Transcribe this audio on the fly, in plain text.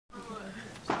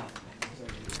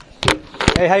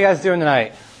Hey, how you guys doing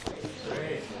tonight?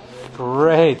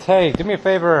 Great. Hey, do me a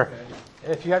favor.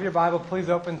 If you have your Bible,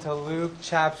 please open to Luke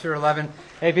chapter 11.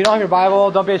 Hey, if you don't have your Bible,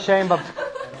 don't be ashamed. But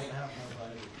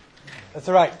that's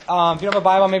all right. If you don't have a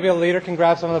Bible, maybe a leader can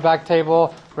grab some on the back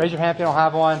table. Raise your hand if you don't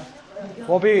have one.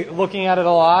 We'll be looking at it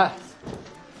a lot.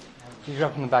 You grew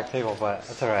up from the back table, but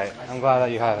that's all right. I'm glad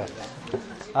that you have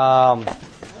it.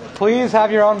 Please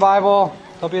have your own Bible.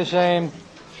 Don't be ashamed.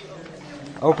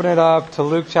 Open it up to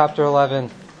Luke chapter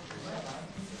 11.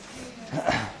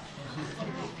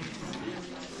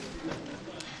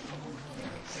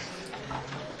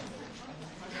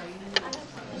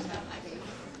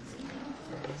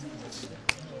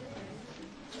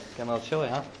 Getting a little chilly,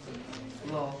 huh?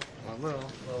 A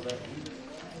little bit.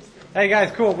 Hey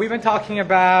guys, cool. We've been talking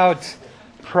about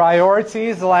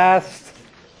priorities the last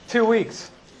 2 weeks.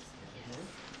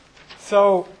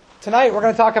 So tonight we're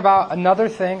going to talk about another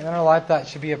thing in our life that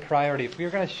should be a priority. If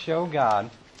we're going to show God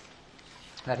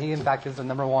that He in fact is the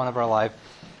number one of our life,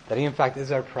 that He in fact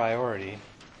is our priority,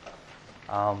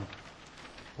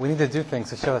 we need to do things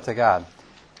to show that to God.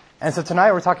 And so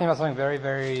tonight we're talking about something very,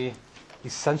 very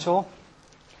essential,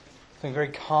 something very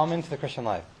common to the Christian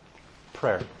life.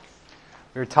 Prayer.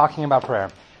 We were talking about prayer.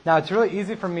 Now, it's really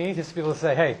easy for me just to be able to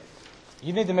say, hey,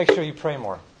 you need to make sure you pray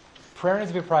more. Prayer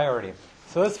needs to be a priority.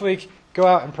 So this week, go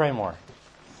out and pray more.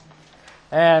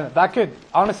 And that could,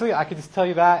 honestly, I could just tell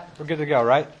you that, we're good to go,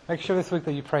 right? Make sure this week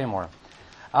that you pray more.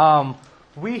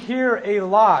 We hear a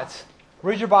lot,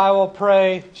 read your Bible,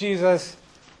 pray, Jesus,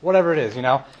 whatever it is, you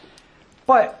know.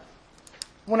 But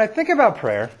when I think about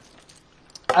prayer,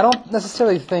 I don't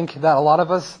necessarily think that a lot of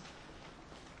us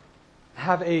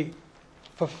have a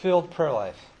fulfilled prayer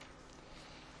life.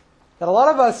 That a lot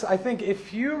of us, I think,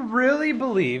 if you really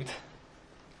believed,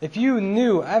 if you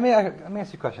knew, let me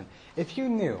ask you a question. If you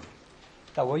knew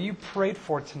that what you prayed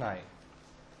for tonight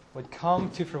would come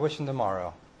to fruition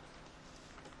tomorrow,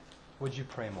 would you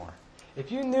pray more?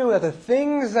 If you knew that the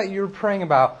things that you're praying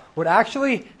about would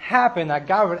actually happen, that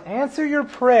God would answer your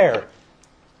prayer,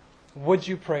 would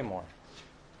you pray more?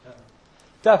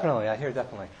 Definitely, I hear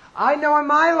definitely. I know in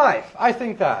my life, I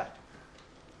think that.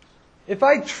 If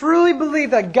I truly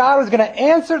believed that God was going to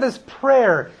answer this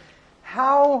prayer,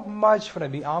 how much would I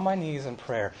be on my knees in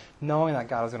prayer, knowing that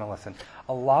God was going to listen?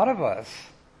 A lot of us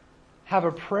have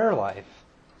a prayer life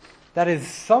that is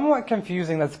somewhat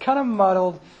confusing, that's kind of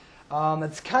muddled,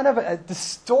 that's kind of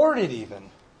distorted even.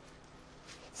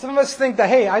 Some of us think that,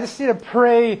 hey, I just need to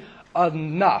pray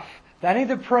enough. That I need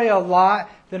to pray a lot,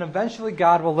 then eventually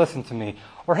God will listen to me.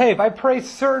 Or hey, if I pray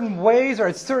certain ways or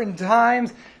at certain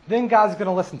times, then God's going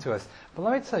to listen to us. But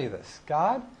let me tell you this.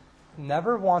 God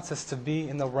never wants us to be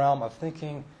in the realm of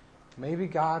thinking, maybe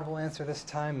God will answer this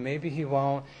time, maybe He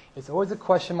won't. It's always a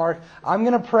question mark. I'm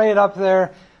going to pray it up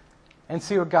there and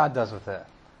see what God does with it.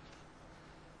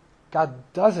 God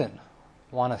doesn't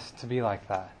want us to be like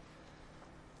that.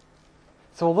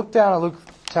 So we'll look down at Luke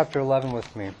chapter 11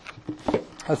 with me.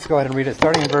 Let's go ahead and read it.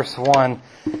 Starting in verse 1.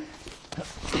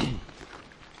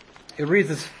 It reads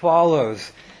as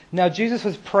follows. Now Jesus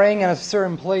was praying in a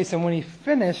certain place, and when He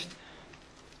finished,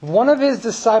 one of His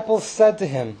disciples said to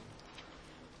Him,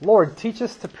 Lord, teach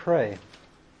us to pray,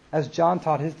 as John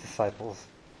taught his disciples.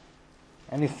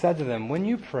 And He said to them, when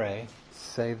you pray,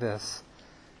 say this,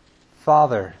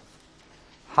 Father,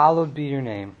 hallowed be your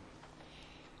name.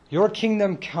 Your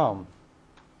kingdom come.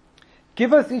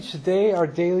 Give us each day our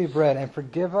daily bread, and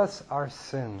forgive us our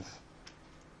sins.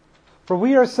 For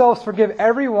we ourselves forgive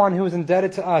everyone who is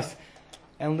indebted to us,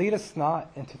 and lead us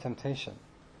not into temptation.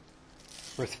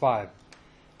 Verse 5.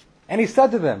 And He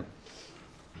said to them,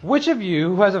 which of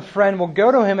you who has a friend will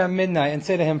go to him at midnight and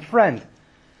say to him, Friend,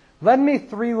 lend me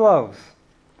 3 loaves.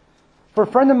 For a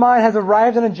friend of mine has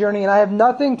arrived on a journey, and I have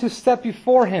nothing to set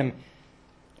before him.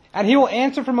 And he will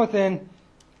answer from within,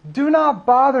 Do not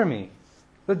bother me.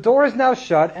 The door is now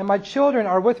shut, and my children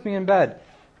are with me in bed.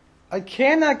 I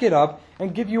cannot get up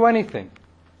and give you anything.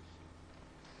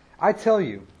 I tell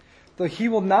you, though he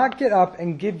will not get up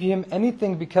and give him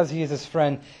anything because he is his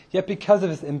friend, yet because of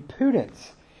his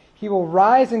impudence, he will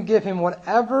rise and give him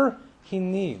whatever he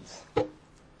needs.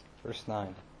 Verse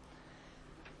 9.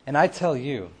 And I tell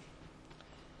you,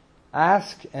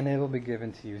 ask and it will be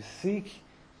given to you. Seek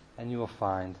and you will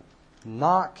find.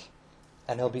 Knock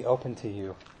and it will be open to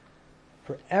you.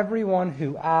 For everyone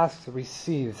who asks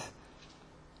receives,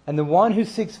 and the one who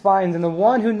seeks finds, and the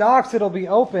one who knocks it will be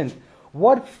opened.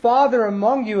 What father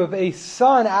among you, if a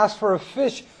son asks for a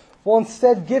fish, will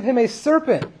instead give him a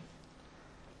serpent?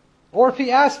 Or if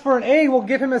he asks for an egg, will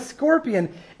give him a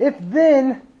scorpion? If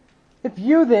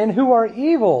you then, who are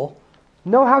evil,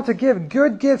 know how to give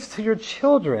good gifts to your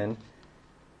children,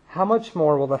 how much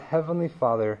more will the Heavenly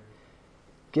Father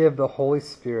give the Holy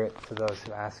Spirit to those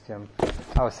who ask Him?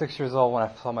 I was 6 years old when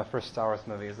I saw my first Star Wars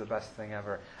movie. It was the best thing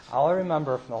ever. All I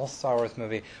remember from the whole Star Wars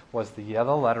movie was the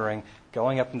yellow lettering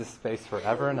going up into space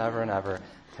forever and ever and ever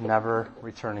to never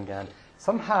return again.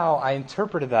 Somehow I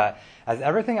interpreted that as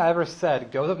everything I ever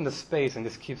said goes up into space and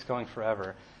just keeps going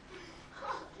forever,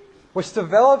 which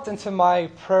developed into my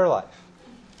prayer life.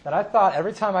 That I thought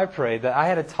every time I prayed that I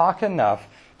had to talk enough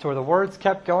to where the words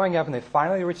kept going up and they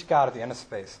finally reached God at the end of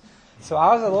space. So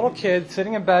I was a little kid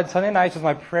sitting in bed. Sunday nights was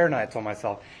my prayer night, I told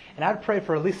myself. And I'd pray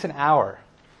for at least an hour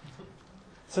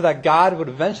so that God would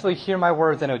eventually hear my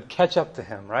words and it would catch up to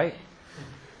Him, right?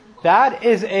 That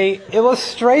is an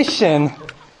illustration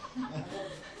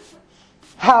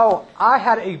how I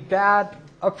had a bad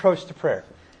approach to prayer.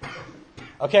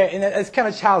 Okay, and it's kind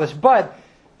of childish, but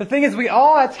the thing is we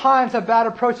all at times have bad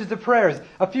approaches to prayers.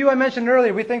 A few I mentioned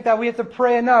earlier, we think that we have to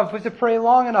pray enough, we have to pray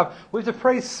long enough, we have to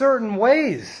pray certain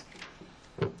ways.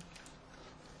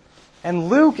 And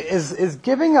Luke is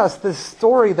giving us this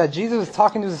story that Jesus is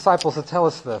talking to His disciples to tell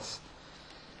us this.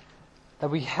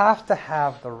 That we have to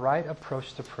have the right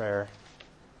approach to prayer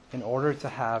in order to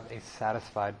have a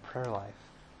satisfied prayer life.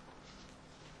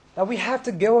 That we have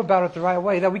to go about it the right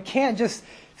way. That we can't just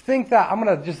think that I'm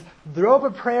going to just throw up a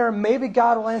prayer, maybe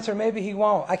God will answer, maybe He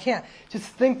won't. I can't just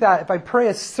think that if I pray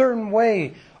a certain way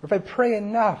or if I pray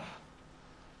enough.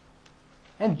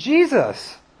 And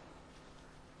Jesus,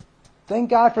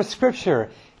 thank God for Scripture,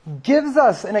 gives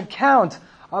us an account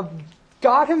of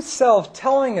God Himself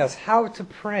telling us how to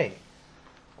pray.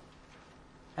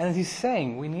 And as He's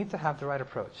saying, we need to have the right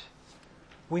approach.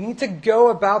 We need to go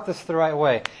about this the right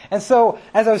way. And so,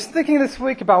 as I was thinking this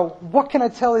week about what can I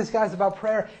tell these guys about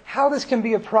prayer, how this can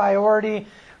be a priority,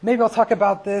 maybe I'll talk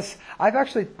about this. I've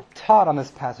actually taught on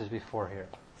this passage before here,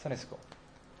 Sunday school.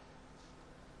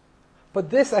 But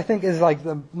this, I think, is like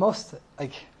the most,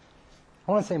 I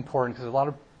want to say important because a lot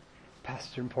of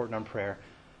passages are important on prayer.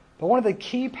 But one of the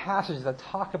key passages that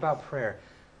talk about prayer.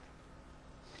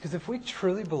 Because if we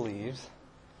truly believed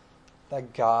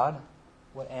that God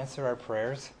would answer our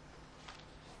prayers,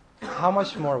 how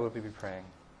much more would we be praying?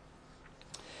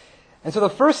 And so the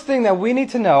first thing that we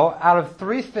need to know out of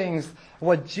three things,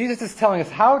 what Jesus is telling us,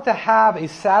 how to have a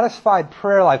satisfied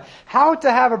prayer life, how to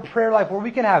have a prayer life where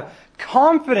we can have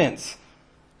confidence,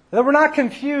 that we're not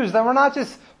confused, that we're not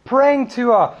just praying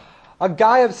to a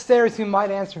guy upstairs who might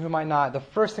answer, who might not. The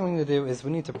first thing we need to do is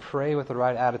we need to pray with the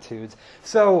right attitudes.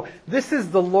 So this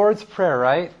is the Lord's Prayer,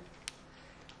 right?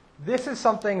 This is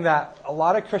something that a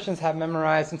lot of Christians have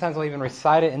memorized. Sometimes they'll even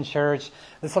recite it in church.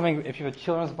 It's something, if you have a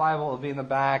children's Bible, it'll be in the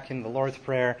back in the Lord's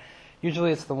Prayer.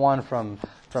 Usually it's the one from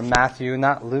Matthew,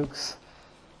 not Luke's.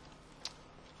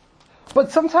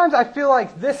 But sometimes I feel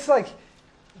like this,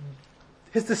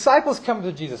 His disciples come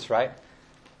to Jesus, right?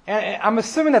 And I'm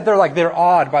assuming that they're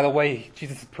awed by the way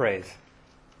Jesus prays.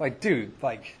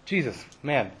 Jesus,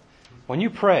 man, when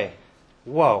you pray,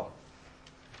 whoa.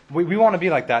 We want to be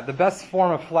like that. The best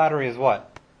form of flattery is what?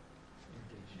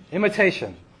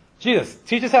 Imitation. Jesus,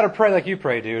 teach us how to pray like you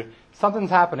pray, dude. Something's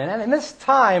happening. And in this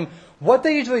time, what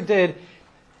they usually did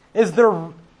is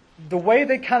the way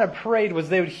they kind of prayed was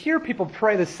they would hear people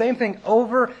pray the same thing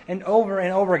over and over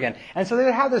and over again. And so they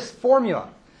would have this formula.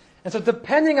 And so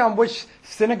depending on which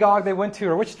synagogue they went to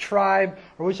or which tribe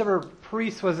or whichever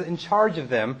priest was in charge of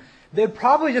them, they would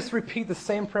probably just repeat the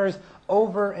same prayers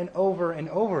over and over and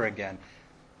over again.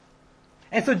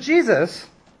 And so Jesus,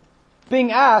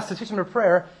 being asked to teach them a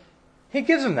prayer, He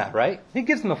gives them that, right? He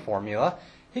gives them a formula.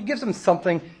 He gives them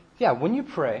something. Yeah, when you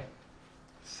pray,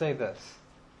 say this.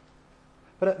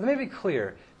 But let me be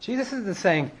clear. Jesus isn't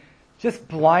saying just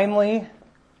blindly,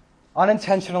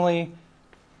 unintentionally,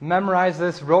 memorize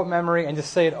this, rote memory, and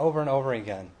just say it over and over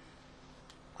again.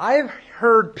 I've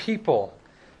heard people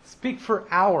speak for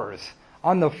hours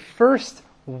on the first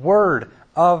word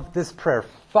of this prayer,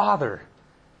 Father.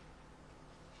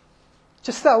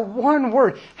 Just that one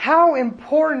word. How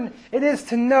important it is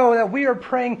to know that we are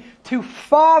praying to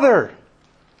Father.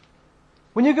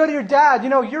 When you go to your dad,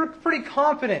 you're pretty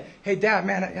confident. Hey, Dad,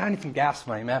 man, I need some gas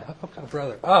money, man. What kind of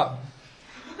brother? Oh.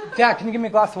 Dad, can you give me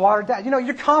a glass of water? Dad,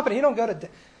 you're confident. You don't go to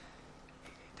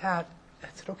Dad,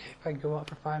 is it okay if I go out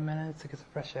for 5 minutes to get some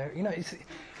fresh air? You're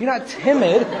not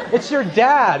timid. It's your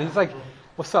dad. He's like,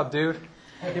 what's up, dude?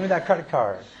 Give me that credit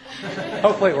card.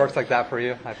 Hopefully it works like that for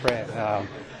you. I pray.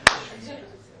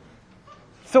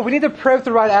 So we need to pray with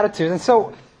the right attitude. And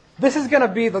so this is going to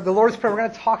be the Lord's Prayer. We're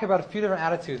going to talk about a few different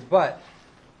attitudes. But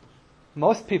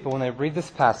most people, when they read this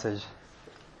passage,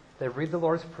 they read the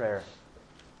Lord's Prayer,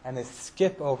 and they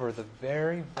skip over the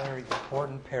very, very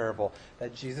important parable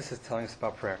that Jesus is telling us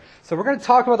about prayer. So we're going to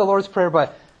talk about the Lord's Prayer,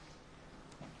 but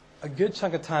a good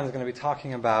chunk of time is going to be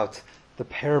talking about the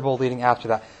parable leading after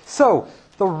that. So,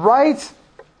 the right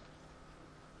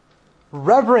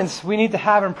reverence we need to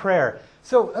have in prayer.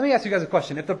 So, let me ask you guys a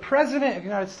question. If the President of the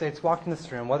United States walked in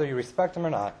this room, whether you respect him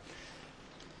or not,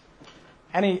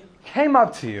 and he came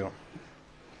up to you,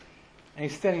 and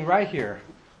he's standing right here,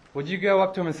 would you go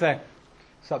up to him and say,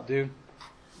 "What's up, dude?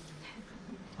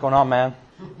 What's going on, man?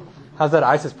 How's that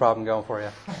ISIS problem going for you?"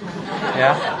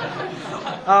 Yeah?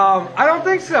 I don't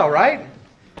think so, right?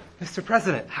 "Mr.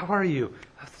 President, how are you?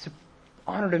 It's an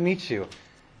honor to meet you.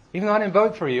 Even though I didn't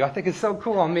vote for you, I think it's so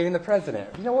cool I'm meeting the president."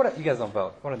 You know what? You guys don't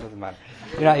vote. What? It doesn't matter.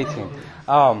 You're not 18.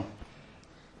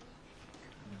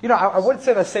 I would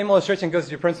say the same illustration goes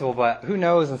to your principal, but who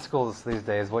knows in schools these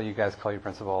days what you guys call your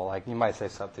principal? Like, you might say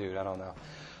 "sup, dude." I don't know.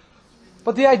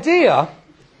 But the idea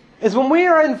is when we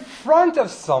are in front of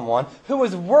someone who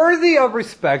is worthy of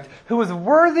respect, who is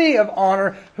worthy of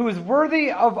honor, who is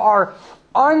worthy of our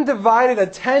undivided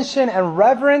attention and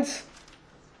reverence,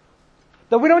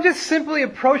 that we don't just simply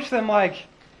approach them like,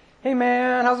 "Hey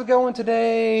man, how's it going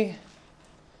today?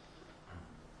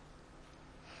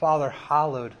 Father,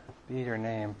 hallowed be your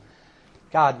name."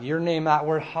 God, your name, that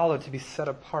word hallowed, to be set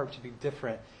apart, to be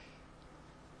different.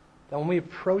 That when we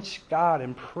approach God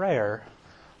in prayer,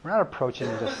 we're not approaching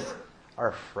just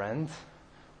our friends.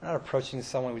 We're not approaching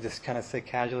someone we just kind of say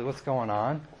casually, "What's going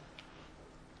on?"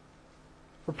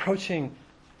 We're approaching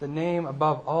the name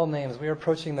above all names. We are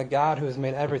approaching the God who has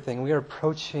made everything. We are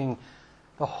approaching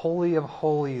the Holy of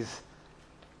Holies.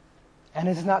 And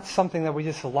it's not something that we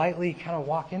just lightly kind of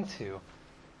walk into.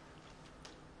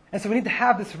 And so we need to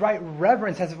have this right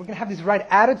reverence. As we're going to have these right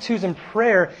attitudes in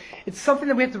prayer, it's something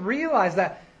that we have to realize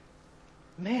that,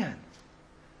 man,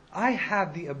 I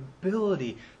have the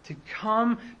ability to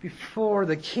come before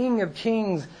the King of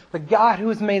Kings, the God who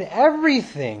has made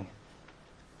everything.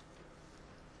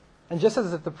 And just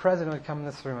as if the President would come in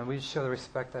this room and we show the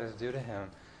respect that is due to him,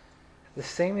 the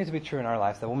same needs to be true in our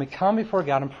lives. That when we come before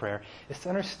God in prayer, is to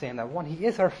understand that, one, He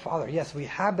is our Father. Yes, we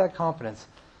have that confidence.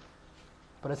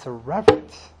 But it's a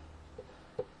reverence.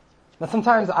 Now,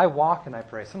 sometimes I walk and I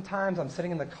pray. Sometimes I'm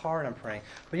sitting in the car and I'm praying.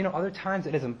 But other times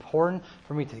it is important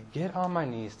for me to get on my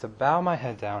knees, to bow my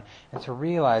head down, and to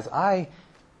realize I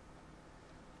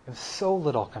am so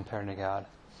little compared to God.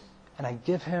 And I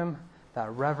give Him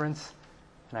that reverence,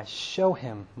 and I show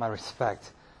Him my respect.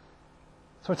 So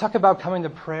when we talk about coming to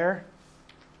prayer,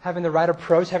 having the right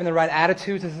approach, having the right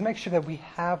attitudes, is to make sure that we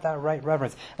have that right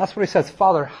reverence. That's what He says,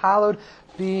 "Father, hallowed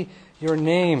be your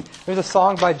name." There's a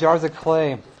song by Jars of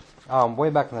Clay, way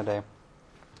back in the day,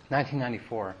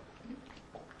 1994.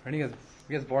 Are you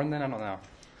guys born then? I don't know.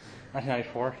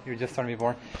 1994. You were just starting to be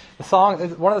born. The song,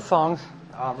 one of the songs,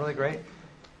 really great.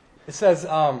 It says,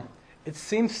 "It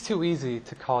seems too easy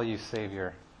to call you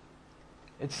Savior.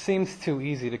 It seems too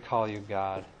easy to call you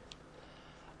God."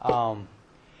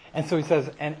 And so he says,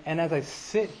 and as I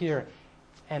sit here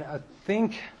and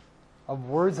think of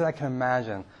words that I can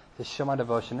imagine to show my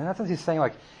devotion, and that's what he's saying,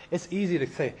 like, it's easy to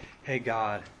say, "Hey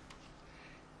God,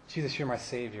 Jesus, you're my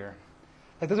Savior."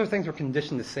 Like, those are things we're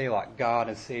conditioned to say a lot, God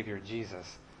and Savior,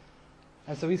 Jesus.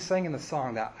 And so he's saying in the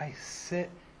song that I sit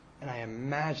and I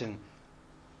imagine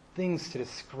things to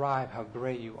describe how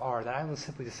great you are, that I will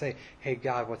simply just say, "Hey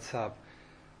God, what's up?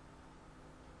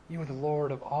 You are the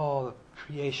Lord of all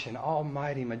creation,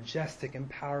 almighty, majestic, and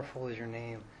powerful is your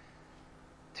name."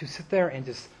 To sit there and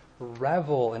just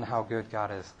revel in how good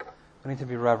God is. We need to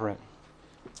be reverent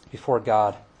before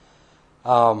God.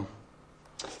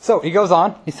 So he goes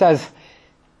on. He says,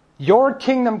 "Your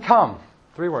kingdom come."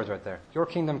 3 words right there. Your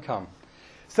kingdom come.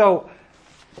 So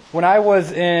when I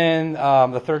was in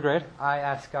the 3rd grade, I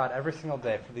asked God every single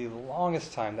day for the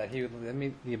longest time that He would give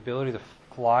me the ability to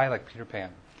fly like Peter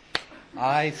Pan.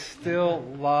 I still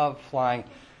love flying.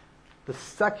 The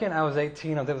second I was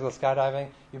 18, I was able to go skydiving.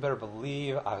 You better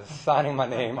believe I was signing my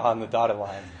name on the dotted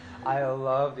line. I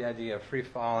love the idea of free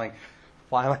falling,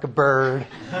 flying like a bird.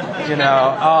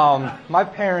 My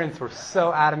parents were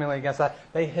so adamantly against that.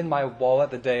 They hid my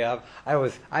wallet the day of.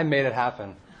 I made it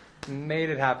happen.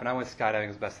 I went skydiving. It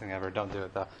was the best thing ever. Don't do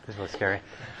it though. It's really scary.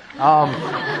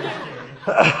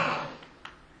 I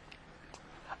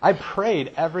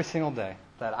prayed every single day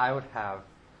that I would have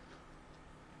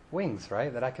wings,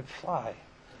 right? That I could fly.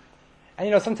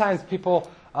 And sometimes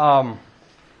people,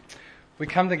 we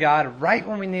come to God right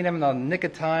when we need Him in the nick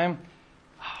of time.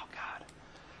 "Oh God,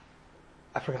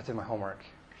 I forgot to do my homework.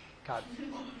 God,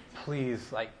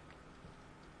 please,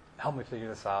 help me figure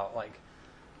this out.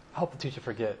 Help the teacher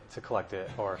forget to collect it."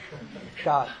 Or,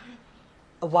 "God,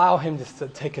 allow him just to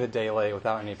take it a day late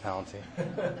without any penalty.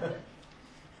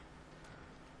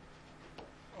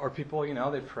 Or people,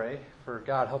 they pray for,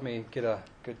 God, help me get a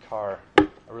good car, a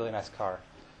really nice car.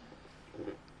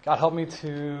 God, help me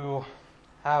to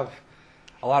have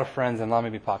a lot of friends and let me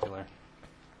be popular.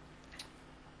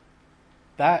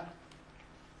 That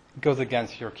goes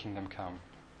against your kingdom come.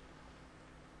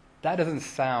 That doesn't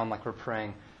sound like we're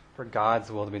praying for God's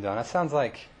will to be done. That sounds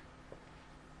like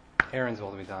Aaron's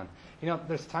will to be done.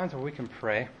 There's times where we can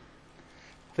pray.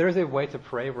 There's a way to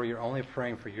pray where you're only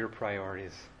praying for your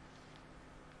priorities.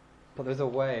 But there's a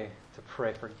way to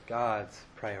pray for God's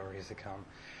priorities to come.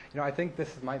 I think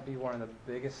this might be one of the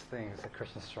biggest things that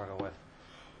Christians struggle with.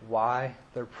 Why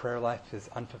their prayer life is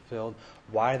unfulfilled.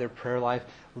 Why their prayer life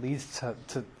leads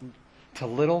to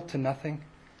little, to nothing.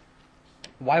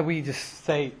 Why we just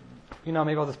say, maybe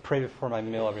I'll just pray before my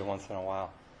meal every once in a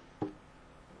while.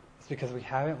 It's because we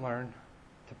haven't learned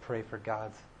to pray for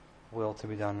God's will to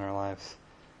be done in our lives.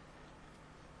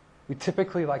 We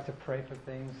typically like to pray for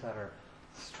things that are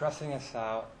stressing us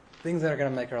out, things that are going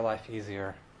to make our life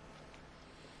easier.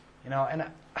 And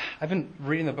I've been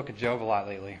reading the book of Job a lot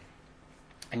lately.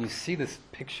 And you see this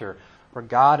picture where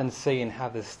God and Satan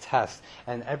have this test,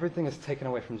 and everything is taken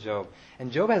away from Job.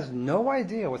 And Job has no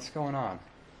idea what's going on.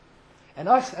 And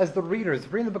us, as the readers,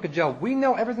 reading the book of Job, we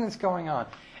know everything that's going on.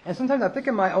 And sometimes I think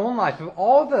in my own life, of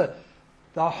all the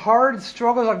hard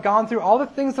struggles I've gone through, all the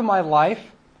things in my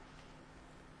life,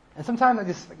 and sometimes I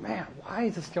just think, man, why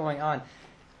is this going on?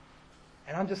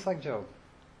 And I'm just like Job.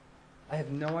 I have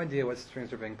no idea what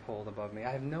strings are being pulled above me.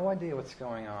 I have no idea what's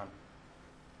going on.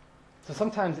 So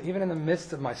sometimes, even in the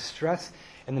midst of my stress,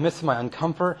 in the midst of my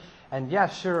uncomfort, and yeah,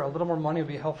 sure, a little more money would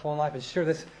be helpful in life, and sure,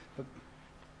 but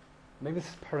maybe this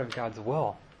is part of God's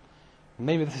will.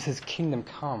 Maybe this is His kingdom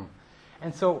come.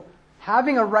 And so,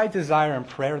 having a right desire in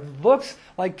prayer looks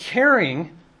like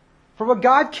caring for what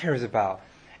God cares about.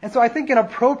 And so I think an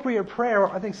appropriate prayer,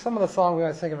 I think some of the songs we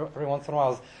might sing every once in a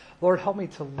while is, Lord, help me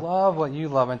to love what you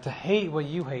love and to hate what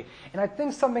you hate. And I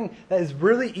think something that is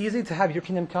really easy to have your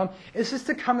kingdom come is just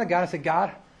to come to God and say,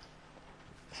 God,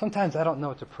 sometimes I don't know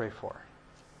what to pray for.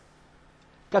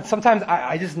 God, sometimes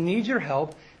I just need your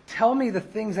help. Tell me the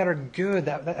things that are good,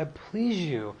 that please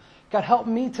you. God, help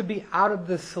me to be out of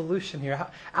the solution here,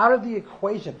 out of the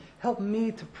equation. Help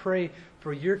me to pray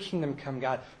for your kingdom come,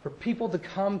 God, for people to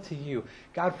come to you.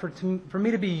 God, for me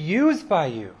to be used by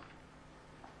you.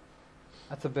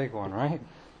 That's a big one, right?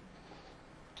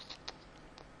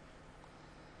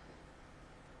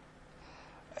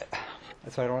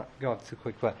 So I don't want to go up too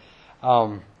quick, but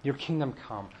your kingdom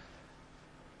come.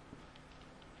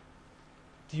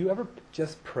 Do you ever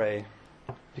just pray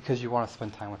because you want to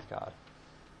spend time with God?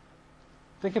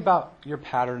 Think about your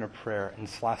pattern of prayer in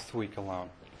this last week alone.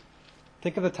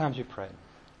 Think of the times you prayed.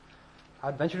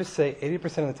 I'd venture to say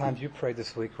 80% of the times you prayed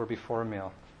this week were before a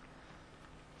meal.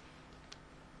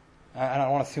 I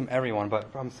don't want to assume everyone, but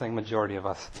I'm saying majority of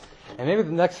us. And maybe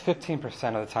the next 15%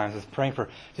 of the times is praying for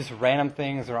just random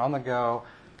things or on the go,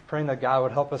 praying that God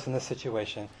would help us in this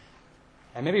situation.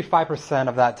 And maybe 5%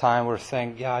 of that time we're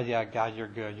saying, God, you're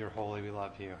good, you're holy, we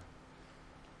love you.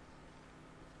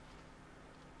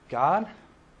 God,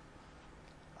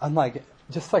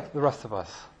 just like the rest of us,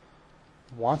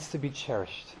 wants to be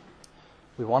cherished.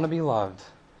 We want to be loved.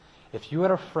 If you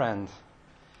had a friend,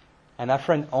 and that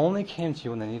friend only came to you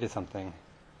when they needed something,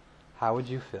 how would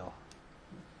you feel?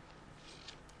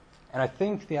 And I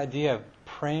think the idea of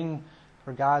praying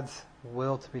for God's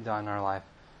will to be done in our life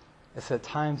is at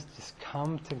times just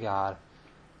come to God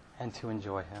and to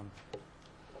enjoy Him.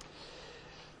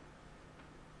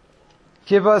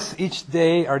 Give us each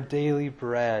day our daily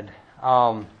bread.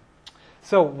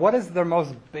 So what is the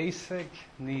most basic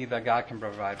need that God can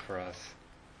provide for us?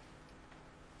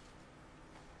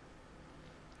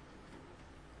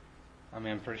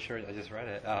 I'm pretty sure I just read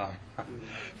it.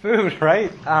 Food,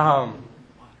 right? A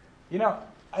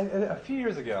few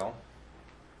years ago,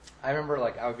 I remember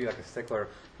I would be a stickler.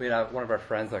 We had one of our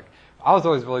friends, I was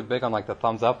always really big on the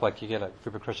thumbs up. You get a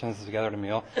group of Christians together at a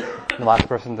meal, and the last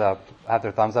person to have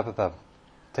their thumbs up at the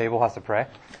table has to pray.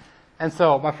 And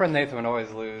so my friend Nathan would always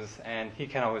lose, and he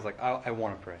kind of always I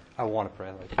want to pray. I want to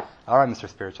pray. All right, Mr.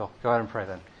 Spiritual, go ahead and pray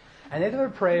then. And Nathan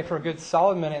would pray for a good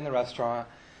solid minute in the restaurant.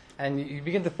 And you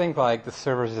begin to think the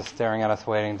server's just staring at us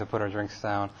waiting to put our drinks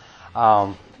down.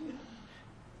 And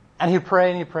he'd pray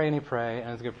and he'd pray and he'd pray, and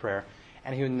it was a good prayer.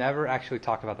 And he would never actually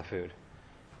talk about the food.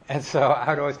 And so I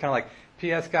would always kind of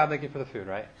P.S. God, thank you for the food,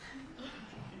 right?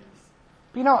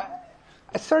 But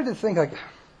I started to think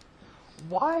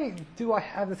why do I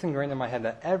have this ingrained in my head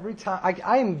that every time,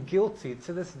 I am guilty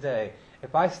to this day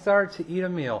if I start to eat a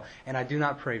meal and I do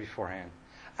not pray beforehand.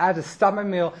 I have to stop my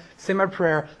meal, say my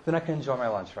prayer, then I can enjoy my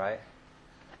lunch, right?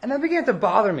 And that began to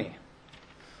bother me.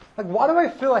 Like, why do I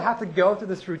feel I have to go through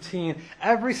this routine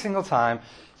every single time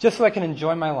just so I can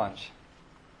enjoy my lunch?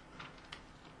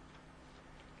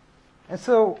 And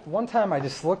so one time I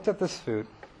just looked at this food,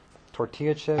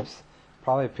 tortilla chips,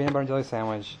 probably a peanut butter and jelly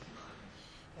sandwich,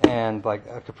 and like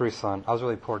a Capri Sun. I was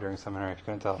really poor during seminary, if you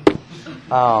couldn't tell.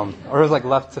 Or it was like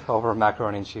leftover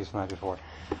macaroni and cheese from the night before.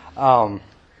 And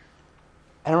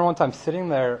I remember one time sitting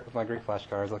there with my Greek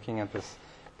flashcards looking at this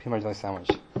peanut butter and jelly sandwich.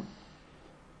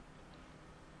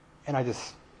 And I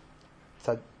just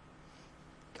said,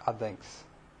 God, thanks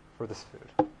for this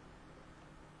food.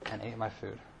 And ate my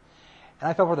food. And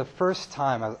I felt for the first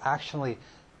time I was actually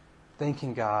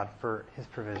thanking God for His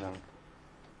provision.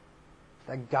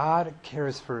 That God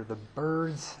cares for the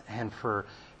birds and for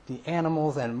the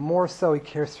animals, and more so He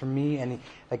cares for me. And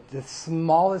like the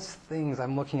smallest things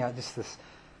I'm looking at, just this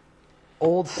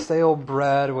old stale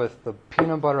bread with the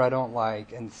peanut butter I don't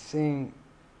like, and seeing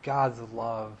God's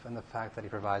love and the fact that He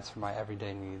provides for my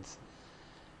everyday needs.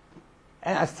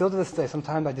 And I still to this day,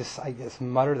 sometimes I just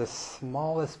mutter the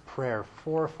smallest prayer,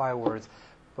 4 or 5 words,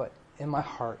 but in my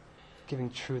heart, giving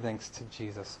true thanks to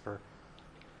Jesus for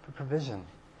provision.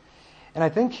 And I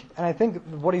think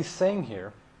what he's saying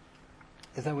here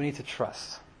is that we need to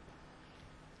trust.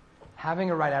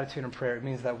 Having a right attitude in prayer, it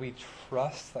means that we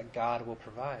trust that God will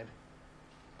provide.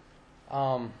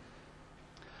 A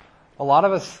lot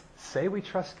of us say we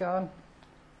trust God.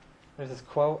 There's this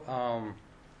quote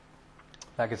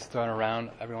that gets thrown around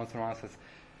every once in a while. It says,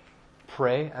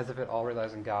 pray as if it all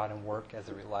relies on God and work as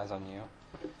it relies on you.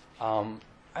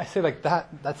 I say like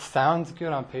that sounds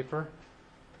good on paper,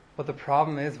 but the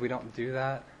problem is we don't do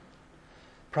that.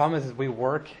 The problem is we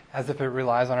work as if it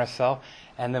relies on ourselves,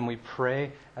 and then we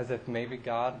pray as if maybe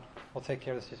God will take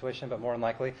care of the situation, but more than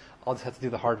likely, I'll just have to do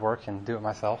the hard work and do it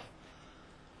myself.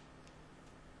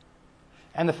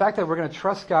 And the fact that we're going to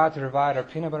trust God to provide our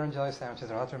peanut butter and jelly sandwiches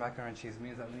and our macaroni and cheese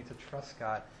means that we need to trust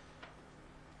God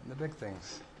in the big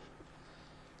things.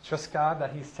 Trust God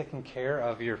that He's taking care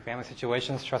of your family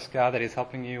situations. Trust God that He's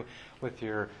helping you with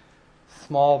your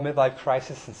small midlife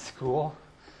crisis in school.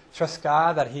 Trust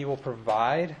God that He will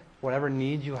provide whatever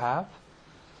need you have.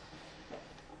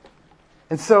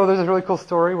 And so there's a really cool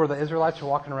story where the Israelites were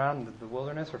walking around in the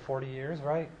wilderness for 40 years,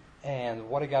 right? And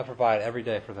what did God provide every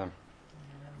day for them?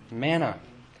 Manna.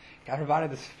 God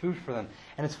provided this food for them.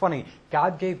 And it's funny,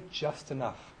 God gave just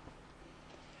enough.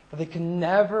 But they could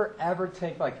never, ever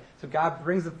take, so God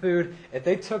brings the food. If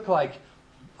they took,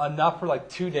 enough for,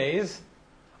 2 days,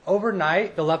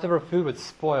 overnight, the leftover food would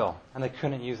spoil, and they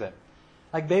couldn't use it.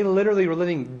 They literally were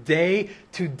living day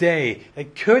to day. They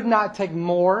could not take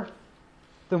more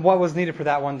than what was needed for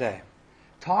that one day.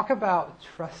 Talk about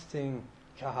trusting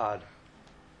God.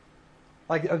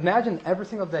 Imagine every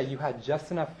single day you had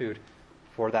just enough food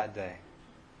for that day.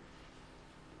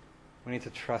 We need to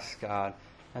trust God,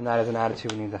 and that is an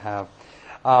attitude we need to have.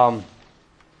 One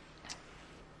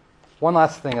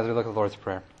last thing as we look at the Lord's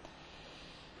Prayer.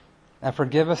 And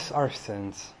forgive us our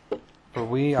sins, for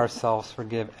we ourselves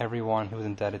forgive everyone who is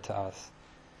indebted to us.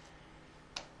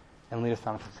 And lead us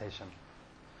not into temptation.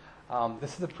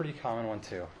 This is a pretty common one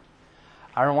too.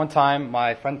 I remember one time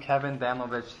my friend Kevin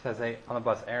Damlovich says, hey, on the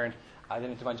bus, Aaron, I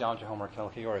didn't do my geometry homework. Can I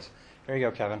look at yours? Here you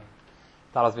go, Kevin.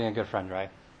 Thought I was being a good friend, right?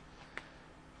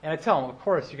 And I tell him, of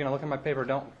course, you're going to look at my paper.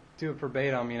 Don't do it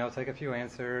verbatim. Take a few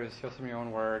answers, show some of your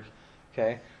own work.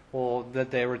 Okay. Well, that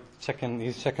day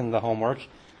he's checking the homework,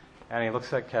 and he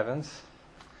looks at Kevin's,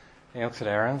 and he looks at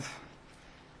Aaron's,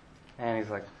 and he's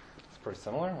like, it's pretty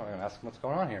similar. I'm going to ask him what's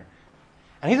going on here.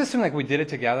 And he's assuming we did it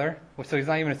together, so he's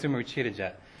not even assuming we cheated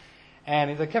yet. And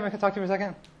he's like, Kevin, can I talk to you for a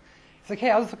second? He's like,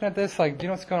 hey, I was just looking at this, do you know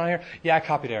what's going on here? Yeah, I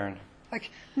copied Aaron.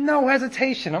 No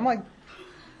hesitation. I'm like,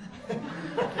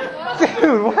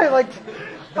 dude, what?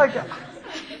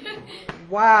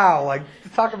 Wow,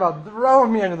 talk about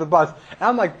throwing me under the bus.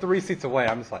 And I'm 3 seats away.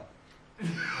 I'm just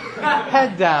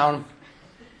head down.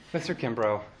 Mr.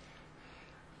 Kimbrough,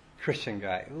 Christian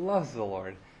guy, loves the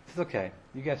Lord. He says, okay,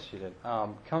 you guys cheated.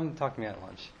 Come talk to me at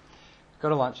lunch. Go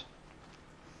to lunch.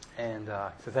 And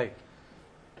he says, hey,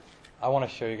 I want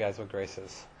to show you guys what grace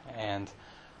is. And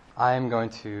I'm going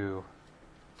to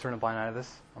turn a blind eye to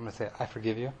this. I'm going to say, I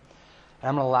forgive you. And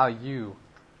I'm going to allow you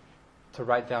to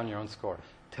write down your own score.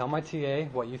 Tell my TA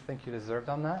what you think you deserved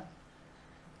on that.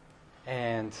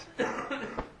 And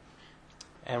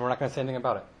we're not going to say anything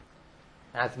about it.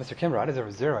 And I said, Mr. Kimbrough, I deserve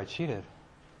a 0. I cheated.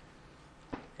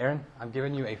 Aaron, I'm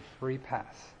giving you a free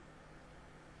pass.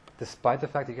 Despite the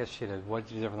fact that you guys cheated, what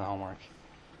did you deserve in the homework?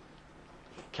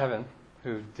 Kevin,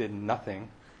 who did nothing,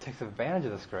 takes advantage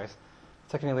of this grace.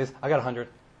 Second leaves, I got 100.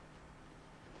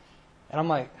 And I'm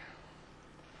like,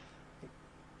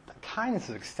 kindness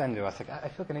is extended to us. Like, I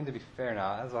feel like I need to be fair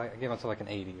now. I gave myself like an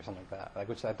 80 or something like that, like,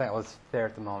 which I think was fair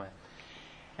at the moment.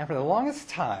 And for the longest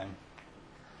time,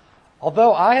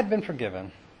 although I had been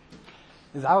forgiven,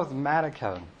 is I was mad at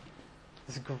Kevin.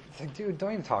 It's like, dude,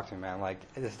 don't even talk to me, man. Like,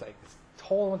 it's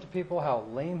told a bunch of people how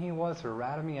lame he was, who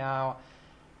ratted me out.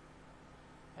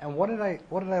 And what did I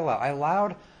allow? I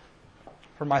allowed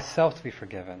for myself to be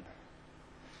forgiven.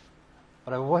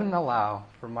 But I wouldn't allow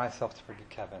for myself to forgive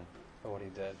Kevin for what he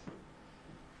did.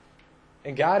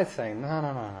 And God is saying, no.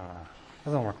 It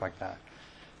doesn't work like that.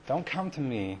 Don't come to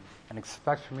me and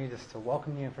expect for me just to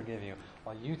welcome you and forgive you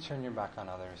while you turn your back on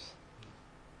others.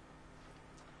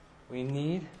 We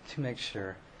need to make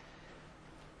sure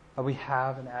that we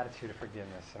have an attitude of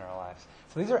forgiveness in our lives.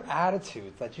 So these are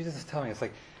attitudes that Jesus is telling us.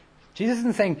 Like, Jesus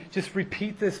isn't saying just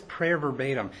repeat this prayer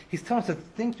verbatim. He's telling us to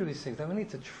think through these things, that we need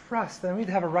to trust, that we need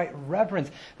to have a right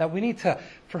reverence, that we need to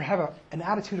have an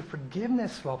attitude of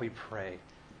forgiveness while we pray.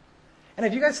 And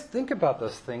if you guys think about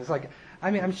those things, like,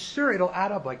 I'm sure it'll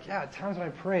add up. Like, yeah, at times when I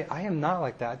pray, I am not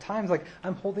like that. At times, like,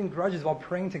 I'm holding grudges while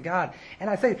praying to God. And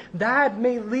I say, that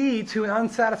may lead to an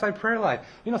unsatisfied prayer life.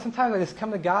 Sometimes I just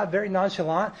come to God very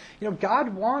nonchalant.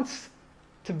 God wants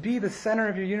to be the center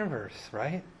of your universe,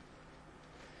 right?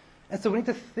 And so we need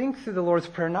to think through the Lord's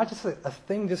Prayer, not just a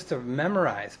thing just to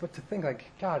memorize, but to think like,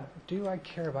 God, do I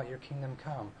care about your kingdom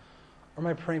come? Or am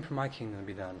I praying for my kingdom to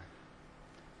be done?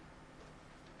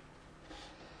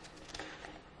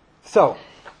 So,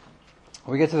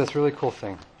 we get to this really cool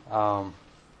thing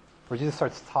where Jesus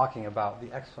starts talking about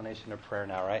the explanation of prayer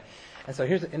now, right? And so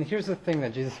here's the thing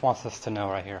that Jesus wants us to know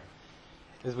right here,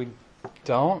 is we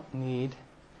don't need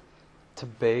to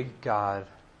beg God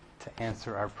to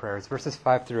answer our prayers. Verses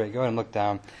 5 through 8, go ahead and look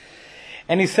down.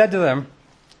 And he said to them,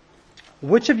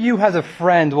 which of you has a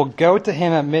friend will go to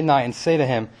him at midnight and say to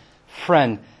him,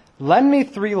 friend, lend me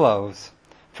 3 loaves.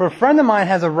 For a friend of mine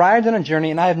has arrived on a journey,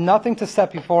 and I have nothing to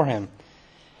set before him.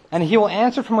 And he will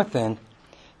answer from within,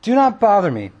 do not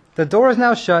bother me. The door is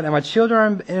now shut, and my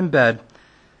children are in bed.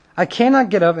 I cannot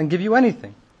get up and give you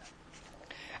anything.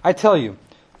 I tell you,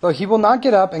 though he will not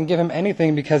get up and give him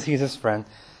anything because he is his friend,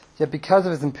 yet because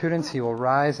of his impudence he will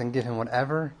rise and give him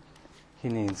whatever he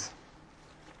needs.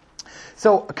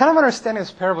 So, kind of understanding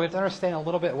this parable, we have to understand a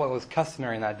little bit what was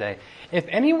customary in that day. If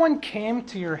anyone came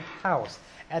to your house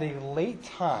at a late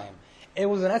time, it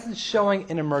was in essence showing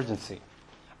an emergency,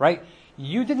 right?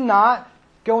 You did not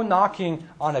go knocking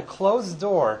on a closed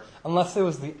door unless it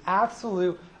was the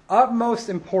absolute utmost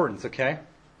importance, okay?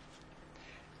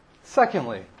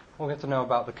 Secondly, what we have to know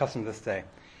about the custom of this day.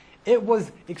 It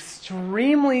was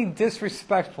extremely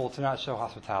disrespectful to not show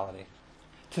hospitality.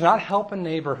 To not help a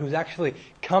neighbor who's actually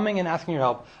coming and asking your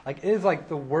help. Like, it is like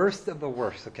the worst of the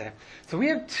worst, okay? So we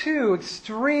have 2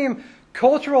 extreme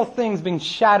cultural things being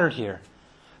shattered here.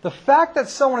 The fact that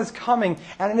someone is coming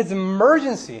and it's an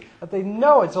emergency, that they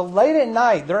know it's late at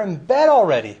night, they're in bed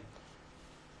already,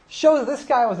 shows that this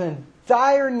guy was in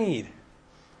dire need.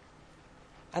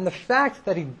 And the fact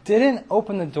that he didn't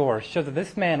open the door shows that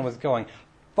this man was going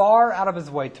far out of his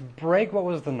way to break what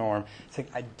was the norm, saying,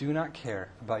 I do not care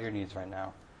about your needs right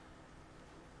now.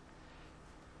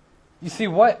 You see,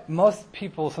 what most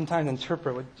people sometimes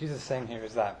interpret what Jesus is saying here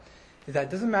is that it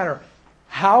doesn't matter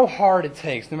how hard it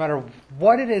takes, no matter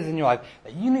what it is in your life,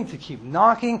 that you need to keep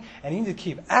knocking and you need to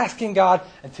keep asking God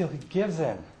until he gives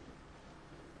in.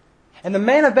 And the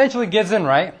man eventually gives in,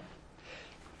 right?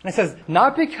 And it says,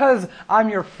 not because I'm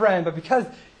your friend, but because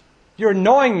you're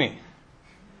annoying me.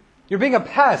 You're being a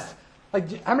pest.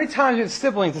 Like, how many times you have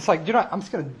siblings, it's like, I'm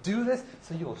just going to do this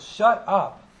so you will shut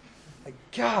up. Like,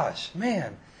 gosh,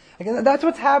 man. Like, that's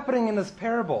what's happening in this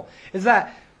parable. Is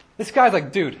that this guy's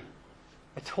like, dude,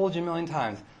 I told you a million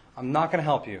times, I'm not going to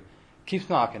help you. Keeps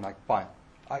knocking. Like, fine.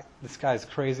 This guy's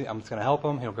crazy. I'm just going to help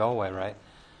him. He'll go away, right?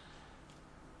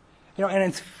 And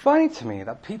it's funny to me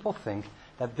that people think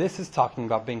that this is talking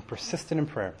about being persistent in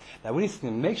prayer. That we need to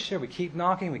make sure we keep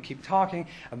knocking, we keep talking.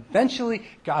 Eventually,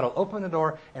 God will open the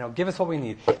door and He'll give us what we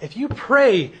need. If you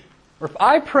pray, or if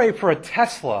I pray for a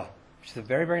Tesla, which is a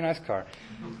very, very nice car,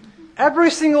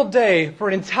 every single day for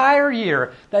an entire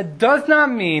year, that does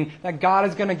not mean that God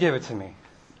is going to give it to me.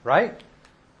 Right?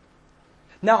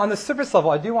 Now, on the surface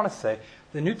level, I do want to say,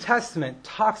 the New Testament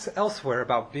talks elsewhere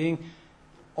about being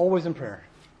always in prayer.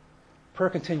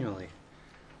 Prayer continually.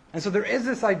 And so there is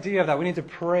this idea that we need to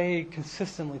pray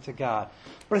consistently to God.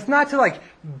 But it's not to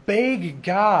beg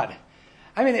God.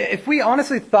 I mean, if we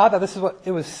honestly thought that this is what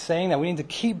it was saying, that we need to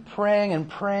keep praying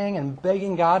and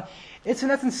begging God, it's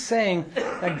in essence saying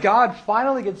that God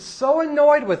finally gets so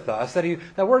annoyed with us that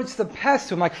we're just a pest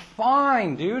to Him. Like,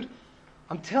 fine, dude,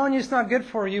 I'm telling you it's not good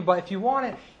for you, but if you want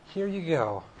it, here you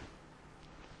go.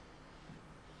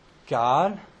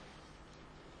 God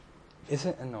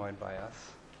isn't annoyed by us.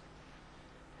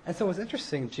 And so what's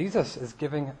interesting, Jesus is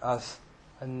giving us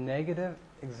a negative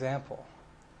example.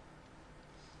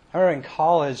 I remember in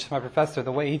college, my professor,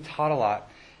 the way he taught a lot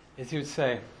is he would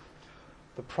say,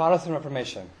 the Protestant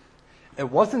Reformation, it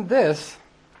wasn't this,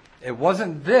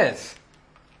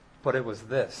 but it was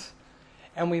this.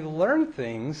 And we learn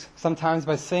things sometimes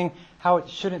by seeing how it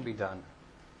shouldn't be done.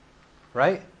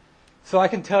 Right? So I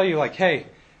can tell you, like, hey,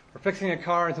 we're fixing a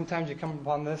car, and sometimes you come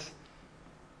upon this,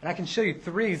 and I can show you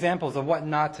 3 examples of what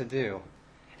not to do.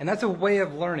 And that's a way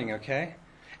of learning, okay?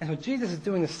 And so Jesus is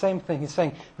doing the same thing. He's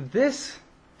saying, this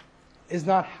is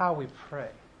not how we pray.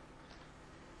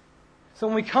 So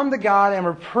when we come to God and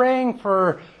we're praying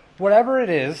for whatever it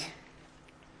is,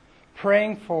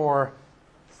 praying for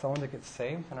someone to get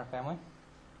saved in our family,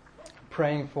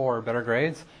 praying for better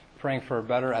grades, praying for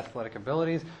better athletic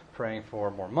abilities, praying for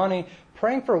more money,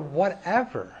 praying for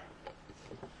whatever.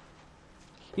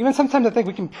 Even sometimes I think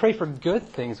we can pray for good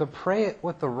things, but pray it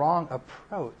with the wrong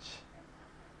approach.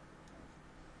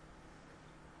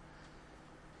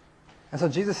 And so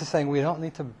Jesus is saying we don't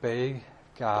need to beg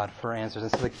God for answers.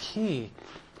 And so the key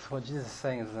to what Jesus is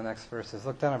saying is in the next verses.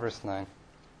 Look down at verse 9.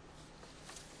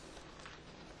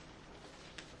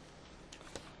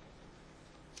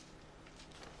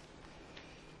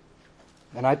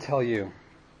 And I tell you,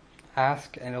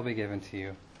 ask and it will be given to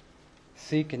you.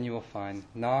 Seek and you will find.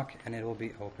 Knock and it will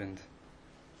be opened.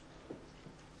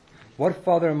 What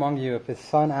father among you, if his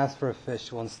son asks for a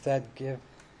fish, will instead give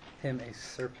him a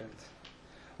serpent?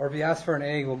 Or if he asks for an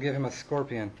egg, will give him a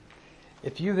scorpion?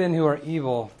 If you then who are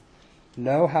evil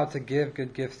know how to give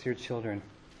good gifts to your children,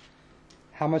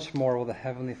 how much more will the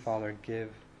Heavenly Father give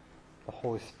the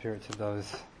Holy Spirit to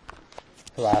those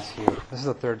who ask you? This is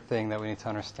the third thing that we need to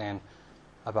understand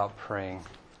about praying.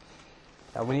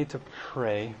 That we need to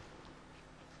pray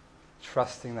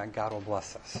trusting that God will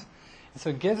bless us. And so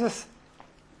it gives us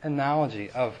an analogy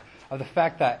of the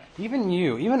fact that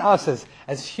even us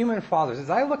as human fathers, as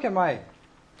I look at my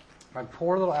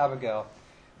poor little Abigail,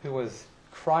 who was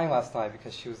crying last night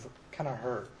because she was kind of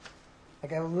hurt.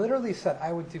 Like I literally said,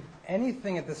 I would do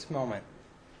anything at this moment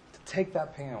to take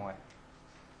that pain away,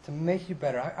 to make you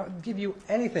better. I would give you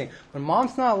anything. When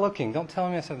mom's not looking, don't tell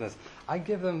me I said this. I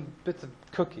give them bits of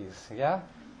cookies, yeah?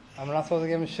 I'm not supposed to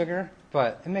give them sugar,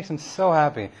 but it makes them so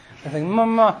happy. They're saying,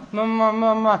 Mama, Mama,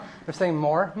 Mama. They're saying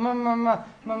more, Mama, Mama,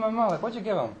 Mama, Mama. Like, what'd you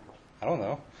give them? I don't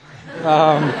know.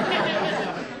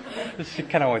 She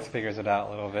kind of always figures it out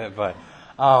a little bit, but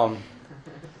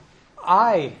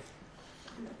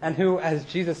and who, as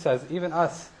Jesus says, even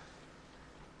us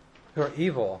who are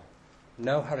evil,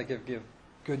 know how to give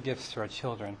good gifts to our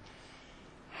children.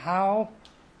 How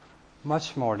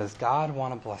much more does God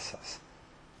want to bless us?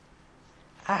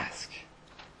 Ask,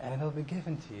 and it'll be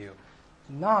given to you.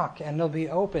 Knock, and it'll be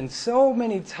open. So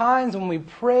many times when we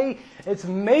pray, it's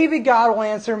maybe God will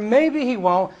answer, maybe He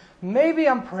won't. Maybe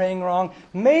I'm praying wrong.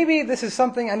 Maybe this is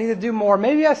something I need to do more.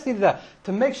 Maybe I just need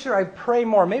to make sure I pray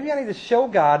more. Maybe I need to show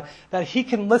God that He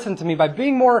can listen to me by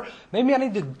being more. Maybe I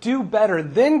need to do better.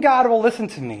 Then God will listen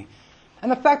to me.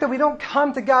 And the fact that we don't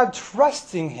come to God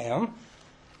trusting Him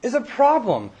is a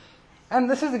problem. And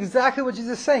this is exactly what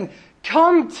Jesus is saying.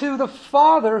 Come to the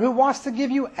Father who wants to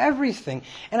give you everything.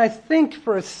 And I think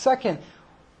for a second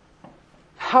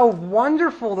how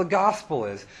wonderful the gospel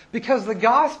is. Because the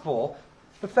gospel,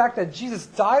 the fact that Jesus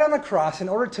died on the cross in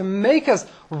order to make us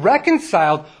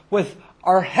reconciled with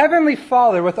our Heavenly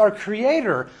Father, with our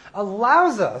Creator,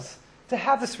 allows us to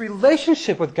have this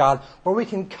relationship with God where we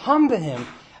can come to Him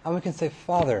and we can say,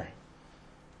 Father,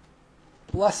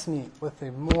 bless me with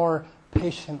a more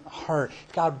patient heart.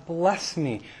 God, bless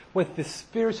me with the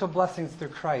spiritual blessings through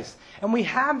Christ. And we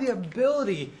have the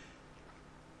ability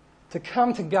to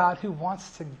come to God who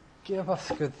wants to give us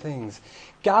good things.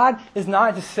 God is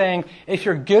not just saying, if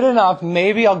you're good enough,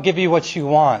 maybe I'll give you what you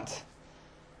want.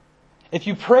 If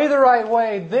you pray the right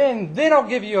way, then I'll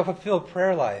give you a fulfilled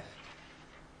prayer life.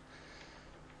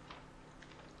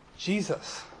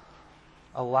 Jesus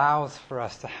allows for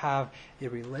us to have a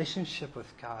relationship with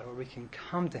God where we can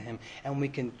come to Him and we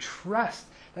can trust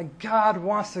that God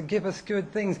wants to give us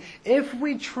good things if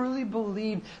we truly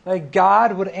believe that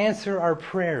God would answer our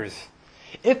prayers.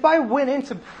 If I went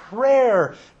into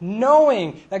prayer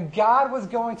knowing that God was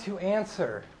going to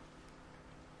answer,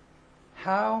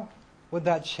 how would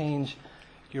that change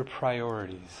your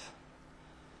priorities?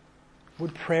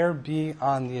 Would prayer be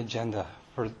on the agenda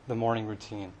for the morning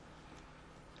routine?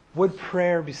 Would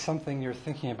prayer be something you're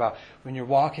thinking about when you're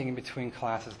walking in between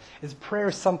classes? Is prayer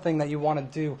something that you want to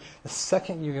do the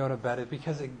second you go to bed?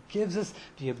 Because it gives us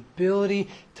the ability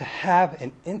to have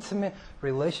an intimate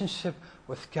relationship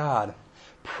with God.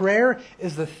 Prayer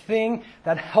is the thing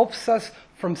that helps us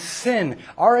from sin.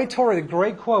 R.A. Torrey, the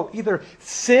great quote, either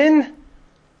sin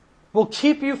will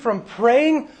keep you from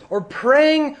praying or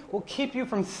praying will keep you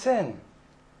from sin.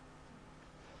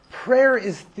 Prayer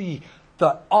is the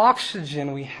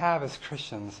oxygen we have as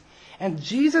Christians. And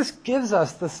Jesus gives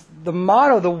us the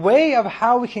motto, the way of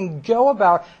how we can go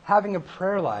about having a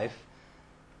prayer life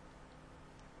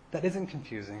that isn't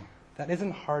confusing, that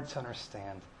isn't hard to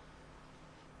understand.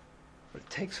 But it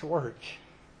takes work.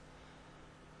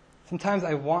 Sometimes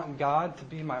I want God to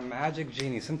be my magic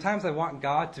genie. Sometimes I want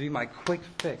God to be my quick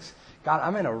fix. God,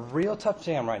 I'm in a real tough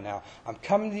jam right now. I'm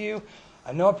coming to you.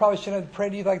 I know I probably shouldn't have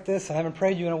prayed to you like this. I haven't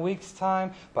prayed to you in a week's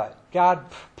time. But God,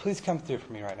 please come through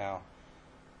for me right now.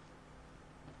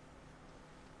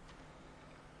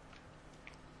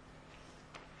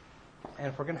 And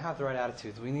if we're going to have the right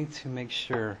attitudes, we need to make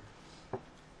sure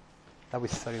that we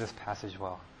study this passage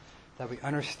well, that we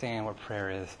understand what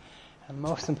prayer is, and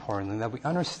most importantly, that we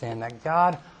understand that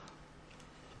God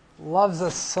loves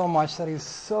us so much that He's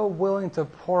so willing to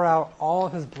pour out all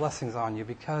of His blessings on you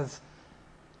because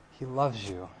He loves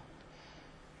you.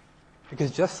 Because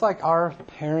just like our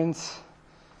parents,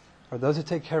 or those who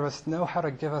take care of us, know how to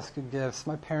give us good gifts,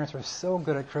 my parents were so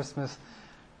good at Christmas.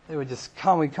 They would just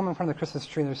come. We'd come in front of the Christmas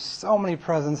tree, and there's so many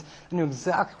presents. They knew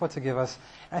exactly what to give us.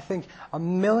 And I think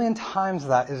 1,000,000 times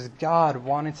that is God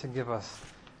wanting to give us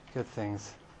good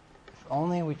things. If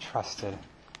only we trusted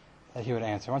that He would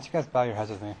answer. Why don't you guys bow your heads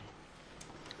with me?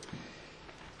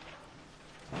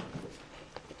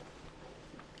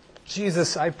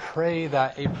 Jesus, I pray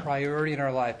that a priority in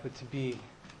our life would to be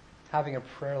having a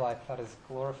prayer life that is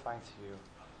glorifying to you.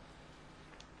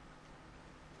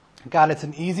 God, it's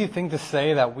an easy thing to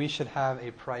say that we should have a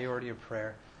priority of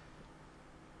prayer.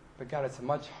 But God, it's a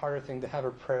much harder thing to have a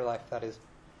prayer life that is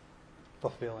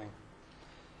fulfilling.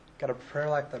 God, a prayer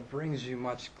life that brings you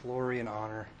much glory and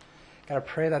honor. God, I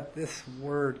pray that this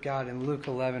word, God, in Luke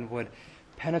 11 would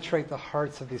penetrate the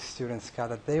hearts of these students, God,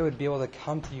 that they would be able to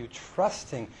come to you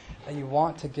trusting that you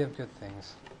want to give good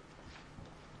things.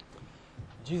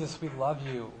 Jesus, we love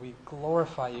you. We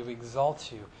glorify you. We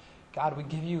exalt you. God, we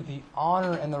give you the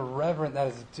honor and the reverence that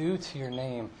is due to your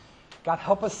name. God,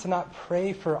 help us to not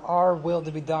pray for our will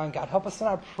to be done. God, help us to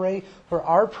not pray for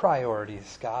our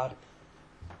priorities, God.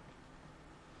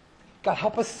 God,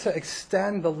 help us to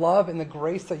extend the love and the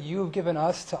grace that you have given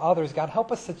us to others. God,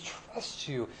 help us to trust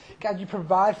you. God, you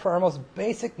provide for our most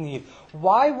basic need.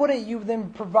 Why wouldn't you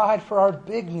then provide for our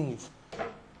big needs?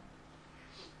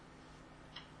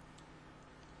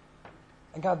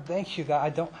 And God, thank you that I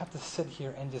don't have to sit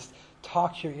here and just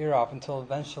talk your ear off until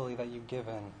eventually that you give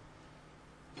in.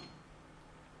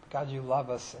 God, you love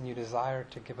us and you desire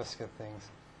to give us good things.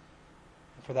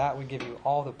 And for that, we give you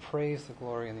all the praise, the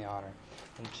glory, and the honor.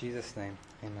 In Jesus' name,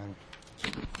 amen.